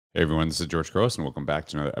Hey everyone, this is George Couros, and welcome back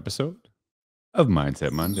to another episode of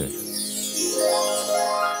Mindset Monday.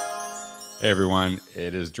 Hey everyone,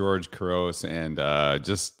 it is George Couros, and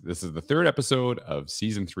this is the third episode of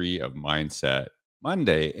season 3 of Mindset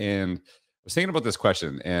Monday. And I was thinking about this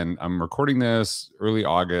question, and I'm recording this early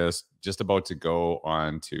August, just about to go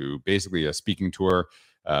on to basically a speaking tour,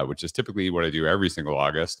 which is typically what I do every single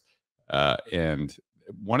August. And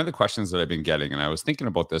one of the questions that I've been getting, and I was thinking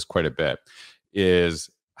about this quite a bit, is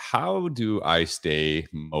how do I stay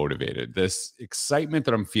motivated? This excitement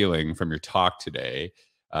that I'm feeling from your talk today,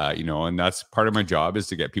 and that's part of my job is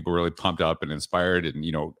to get people really pumped up and inspired. And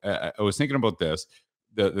I was thinking about this.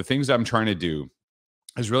 The things that I'm trying to do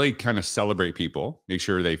is really kind of celebrate people, make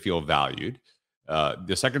sure they feel valued.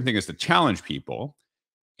 The second thing is to challenge people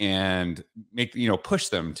and make push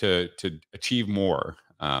them to achieve more,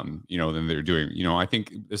 than they're doing. I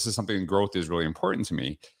think this is something, growth is really important to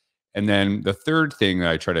me. And then the third thing that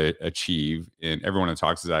I try to achieve in everyone that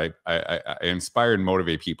talks is I inspire and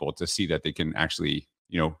motivate people to see that they can actually,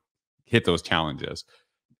 hit those challenges,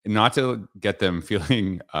 not to get them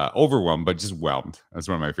feeling overwhelmed, but just whelmed. That's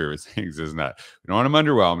one of my favorite things, isn't that we don't want them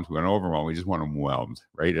underwhelmed, we want them overwhelmed, we just want them whelmed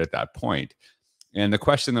right at that point. And the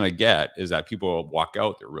question that I get is that people walk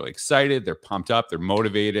out, they're really excited, they're pumped up, they're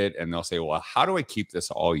motivated, and they'll say, well, how do I keep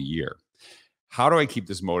this all year? How do I keep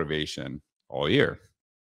this motivation all year?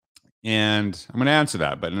 And I'm going to answer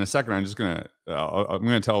that, but in a second, I'm going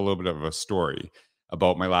to tell a little bit of a story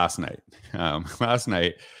about my last night. Last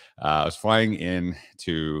night, I was flying in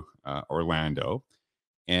to Orlando,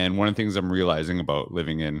 and one of the things I'm realizing about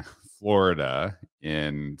living in Florida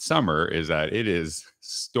in summer is that it is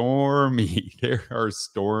stormy. There are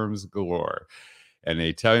storms galore, and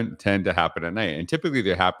they tend to happen at night. And typically,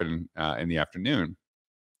 they happen in the afternoon.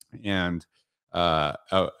 And I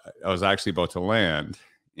was actually about to land,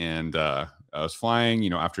 and I was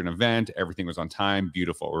flying, after an event, everything was on time,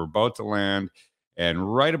 beautiful. We're about to land,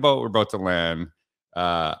 and right about we're about to land,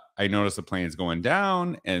 I noticed the plane's going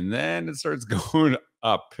down, and then it starts going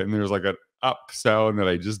up, and there's like an up sound that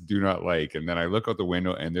I just do not like. And then I look out the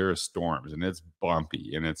window, and there are storms, and it's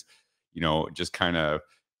bumpy, and it's just kind of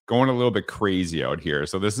going a little bit crazy out here.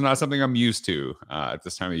 So this is not something I'm used to at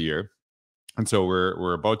this time of year. And so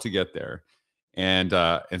we're about to get there, and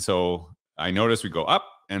so I notice we go up,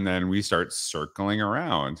 and then we start circling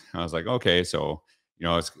around. I was like, okay, so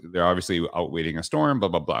they're obviously outwaiting a storm, blah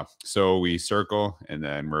blah blah. So we circle, and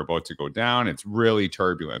then we're about to go down. It's really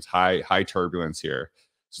turbulence, high turbulence here.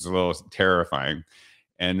 So it's a little terrifying.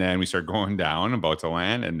 And then we start going down, about to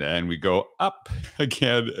land, and then we go up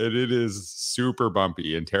again, and it is super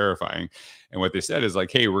bumpy and terrifying. And what they said is like,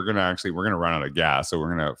 hey, we're gonna run out of gas, so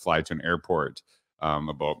we're gonna fly to an airport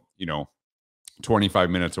about 25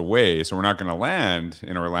 minutes away, so we're not gonna land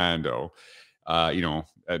in Orlando,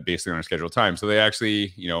 basically on our scheduled time. So they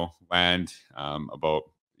actually land about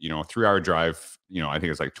 3-hour drive. I think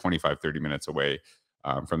it's like 25-30 minutes away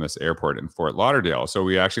from this airport in Fort Lauderdale. So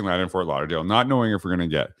we actually landed in Fort Lauderdale, not knowing if we're going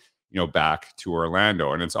to get, back to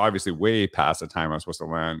Orlando. And it's obviously way past the time I'm supposed to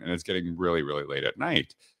land, and it's getting really, really late at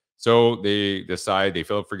night. So they decide, they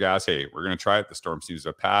fill up for gas. Hey, we're going to try it. The storm seems to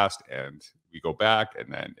have passed, and we go back,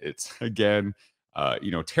 and then it's again,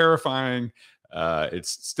 terrifying. It's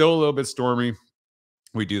still a little bit stormy.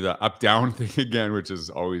 We do the up down thing again, which is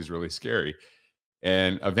always really scary.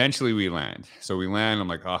 And eventually we land. So we land. I'm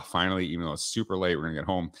like, oh, finally, even though it's super late, we're gonna get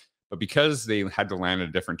home. But because they had to land at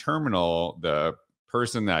a different terminal, the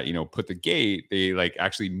person that put the gate, they like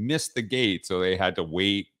actually missed the gate, so they had to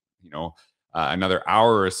wait, another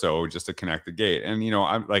hour or so just to connect the gate. And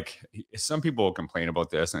I'm like, some people complain about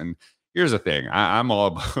this, and here's the thing: I'm all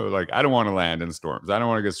about like, I don't want to land in storms. I don't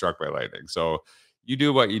want to get struck by lightning. So you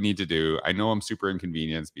do what you need to do. I know I'm super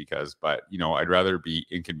inconvenienced but I'd rather be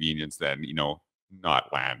inconvenienced than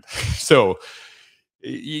not land. So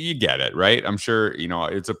you get it, right? I'm sure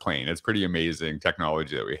it's a plane. It's pretty amazing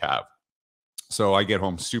technology that we have. So I get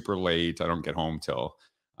home super late. I don't get home till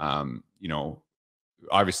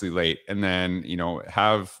obviously late, and then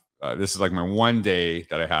have this is like my one day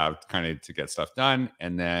that I have kind of to get stuff done,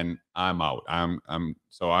 and then I'm out.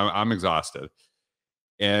 I'm exhausted.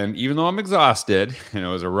 And even though I'm exhausted and it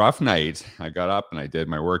was a rough night, I got up and I did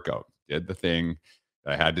my workout, did the thing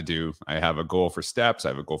that I had to do. I have a goal for steps, I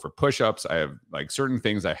have a goal for push-ups, I have like certain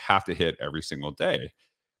things I have to hit every single day.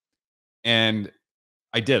 And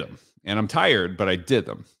I did them. And I'm tired, but I did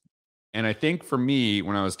them. And I think for me,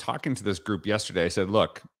 when I was talking to this group yesterday, I said,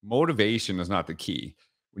 look, motivation is not the key.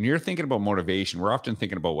 When you're thinking about motivation, we're often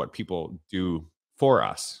thinking about what people do for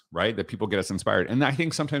us, right? That people get us inspired. And I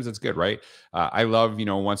think sometimes it's good, right? I love,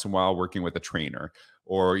 once in a while working with a trainer,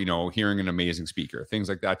 or, hearing an amazing speaker, things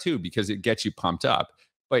like that too, because it gets you pumped up.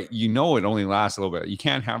 But it only lasts a little bit. You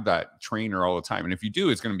can't have that trainer all the time. And if you do,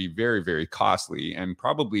 it's going to be very, very costly. And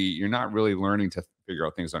probably you're not really learning to figure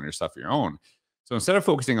out things on your stuff of your own. So instead of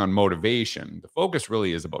focusing on motivation, the focus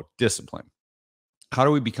really is about discipline. How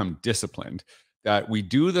do we become disciplined? That we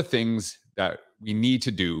do the things that we need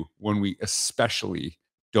to do when we especially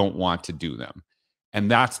don't want to do them. And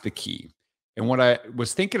that's the key. And what I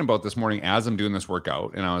was thinking about this morning as I'm doing this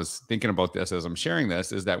workout, and I was thinking about this as I'm sharing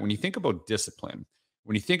this, is that when you think about discipline,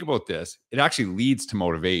 when you think about this, it actually leads to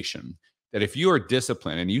motivation. That if you are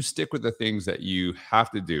disciplined and you stick with the things that you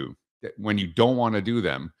have to do, that when you don't want to do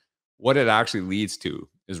them, what it actually leads to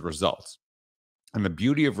is results. And the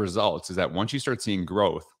beauty of results is that once you start seeing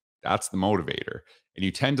growth, that's the motivator. And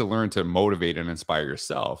you tend to learn to motivate and inspire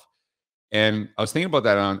yourself. And I was thinking about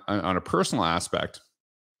that on a personal aspect,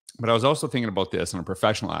 but I was also thinking about this on a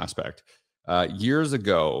professional aspect. Years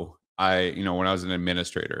ago, when I was an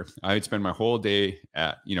administrator, I would spend my whole day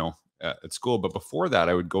at school. But before that,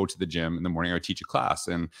 I would go to the gym in the morning. I would teach a class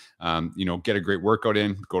and, get a great workout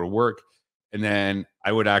in, go to work. And then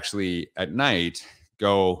I would actually at night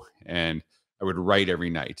go and I would write every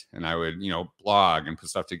night, and I would, blog and put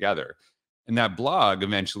stuff together. And that blog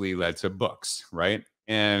eventually led to books, right?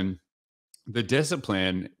 And the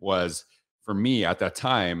discipline was, for me at that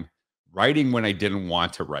time, writing when I didn't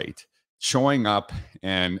want to write, showing up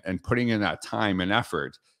and putting in that time and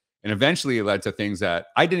effort. And eventually it led to things that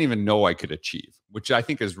I didn't even know I could achieve, which I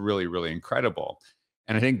think is really, really incredible.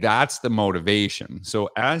 And I think that's the motivation. So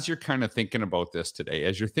as you're kind of thinking about this today,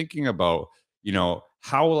 as you're thinking about,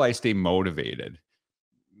 how will I stay motivated?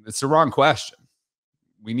 It's the wrong question.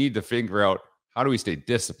 We need to figure out, how do we stay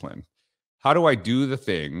disciplined? How do I do the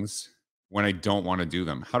things when I don't want to do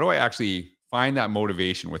them? How do I actually find that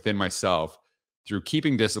motivation within myself through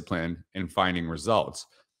keeping discipline and finding results?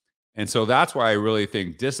 And so that's why I really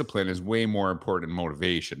think discipline is way more important than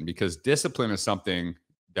motivation, because discipline is something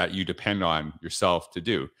that you depend on yourself to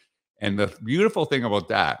do. And the beautiful thing about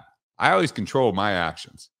that, I always control my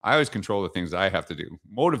actions. I always control the things that I have to do.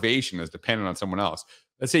 Motivation is dependent on someone else.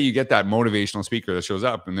 Let's say you get that motivational speaker that shows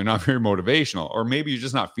up and they're not very motivational, or maybe you're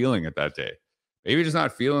just not feeling it that day. Maybe you're just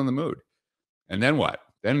not feeling the mood. And then what?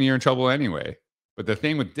 Then you're in trouble anyway. But the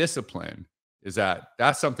thing with discipline is that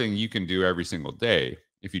that's something you can do every single day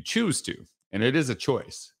if you choose to. And it is a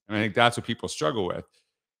choice. And I think that's what people struggle with.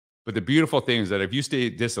 But the beautiful thing is that if you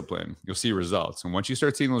stay disciplined, you'll see results. And once you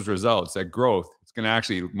start seeing those results, that growth, it's going to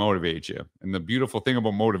actually motivate you. And the beautiful thing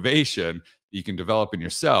about motivation that you can develop in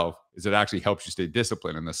yourself is it actually helps you stay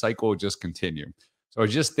disciplined, and the cycle will just continue. So I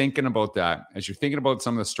was just thinking about that as you're thinking about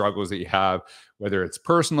some of the struggles that you have, whether it's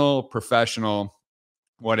personal, professional,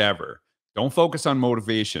 whatever. Don't focus on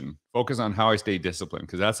motivation. Focus on how I stay disciplined,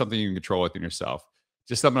 because that's something you can control within yourself.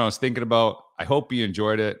 Just something I was thinking about. I hope you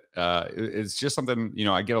enjoyed it. It's just something,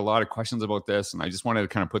 I get a lot of questions about this, and I just wanted to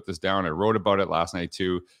kind of put this down. I wrote about it last night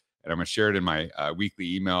too, and I'm going to share it in my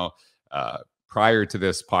weekly email prior to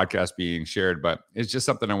this podcast being shared. But it's just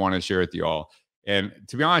something I want to share with you all. And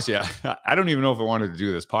to be honest, I don't even know if I wanted to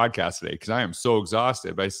do this podcast today because I am so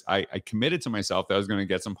exhausted. But I committed to myself that I was going to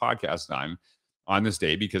get some podcasts done on this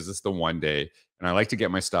day because it's the one day, and I like to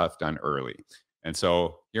get my stuff done early. And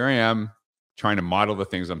so here I am, trying to model the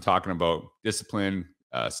things I'm talking about: discipline,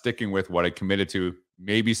 sticking with what I committed to,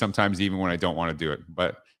 maybe sometimes even when I don't want to do it.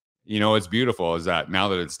 But, what's beautiful is that now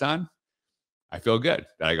that it's done, I feel good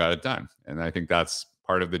that I got it done. And I think that's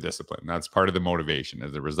part of the discipline. That's part of the motivation,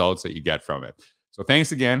 is the results that you get from it. So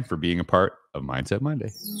thanks again for being a part of Mindset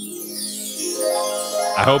Monday.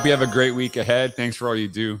 I hope you have a great week ahead. Thanks for all you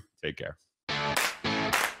do. Take care.